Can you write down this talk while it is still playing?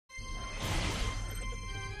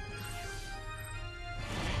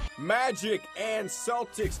Magic and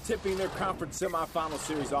Celtics tipping their conference semifinal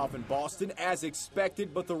series off in Boston as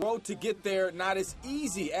expected, but the road to get there not as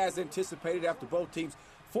easy as anticipated after both teams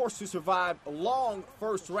forced to survive a long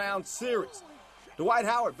first-round series. Dwight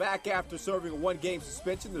Howard back after serving a one-game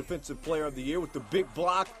suspension, the Defensive Player of the Year with the big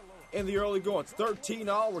block in the early goings.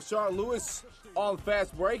 13-all, Rashard Lewis on the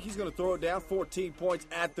fast break. He's going to throw it down, 14 points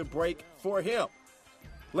at the break for him.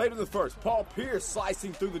 Later in the first, Paul Pierce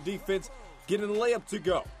slicing through the defense, getting the layup to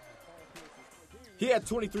go. He had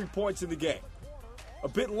 23 points in the game. A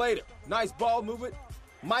bit later, nice ball movement.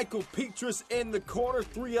 Michael Petrus in the corner,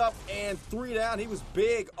 3 up and 3 down. He was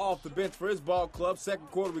big off the bench for his ball club. Second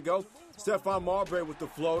quarter we go. Stephon Marbury with the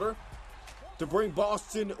floater to bring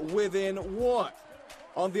Boston within 1.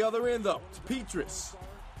 On the other end, though, it's Petrus.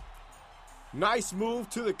 Nice move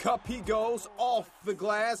to the cup. He goes off the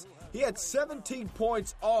glass. He had 17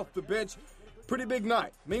 points off the bench. Pretty big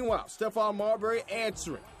night. Meanwhile, Stephon Marbury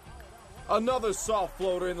answering. Another soft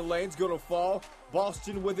floater in the lane's going to fall.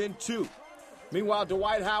 Boston within 2. Meanwhile,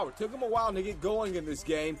 Dwight Howard. Took him a while to get going in this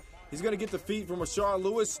game. He's going to get the feed from Rashard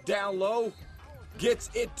Lewis down low.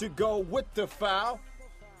 Gets it to go with the foul.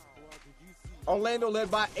 Orlando led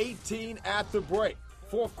by 18 at the break.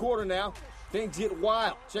 Fourth quarter now. Things get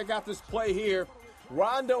wild. Check out this play here.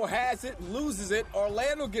 Rondo has it, loses it.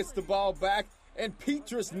 Orlando gets the ball back, and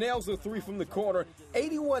Petrus nails the 3 from the corner.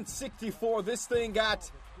 81-64. This thing got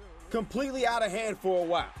completely out of hand for a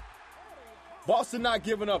while. Boston not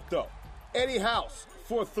giving up, though. Eddie House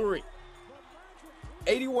for 3.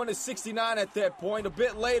 81-69 at that point. A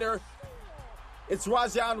bit later, it's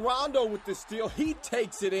Rajon Rondo with the steal. He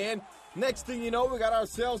takes it in. Next thing you know, we got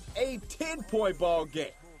ourselves a 10-point ball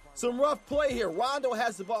game. Some rough play here. Rondo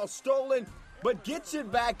has the ball stolen, but gets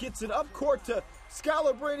it back, gets it up court to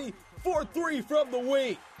Skylar Brady for 3 from the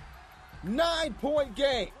wing. 9-point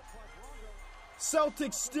game.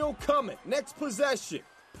 Celtics still coming. Next possession.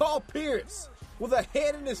 Paul Pierce with a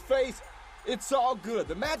hand in his face. It's all good.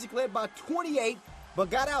 The Magic led by 28, but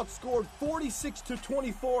got outscored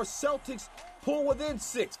 46-24. Celtics pull within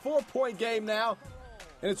 6. 4-point game now,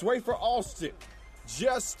 and it's way for Austin.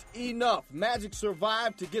 Just enough. Magic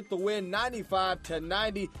survived to get the win,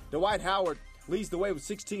 95-90. Dwight Howard leads the way with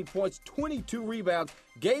 16 points, 22 rebounds.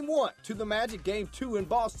 Game 1 to the Magic, Game 2 in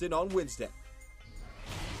Boston on Wednesday.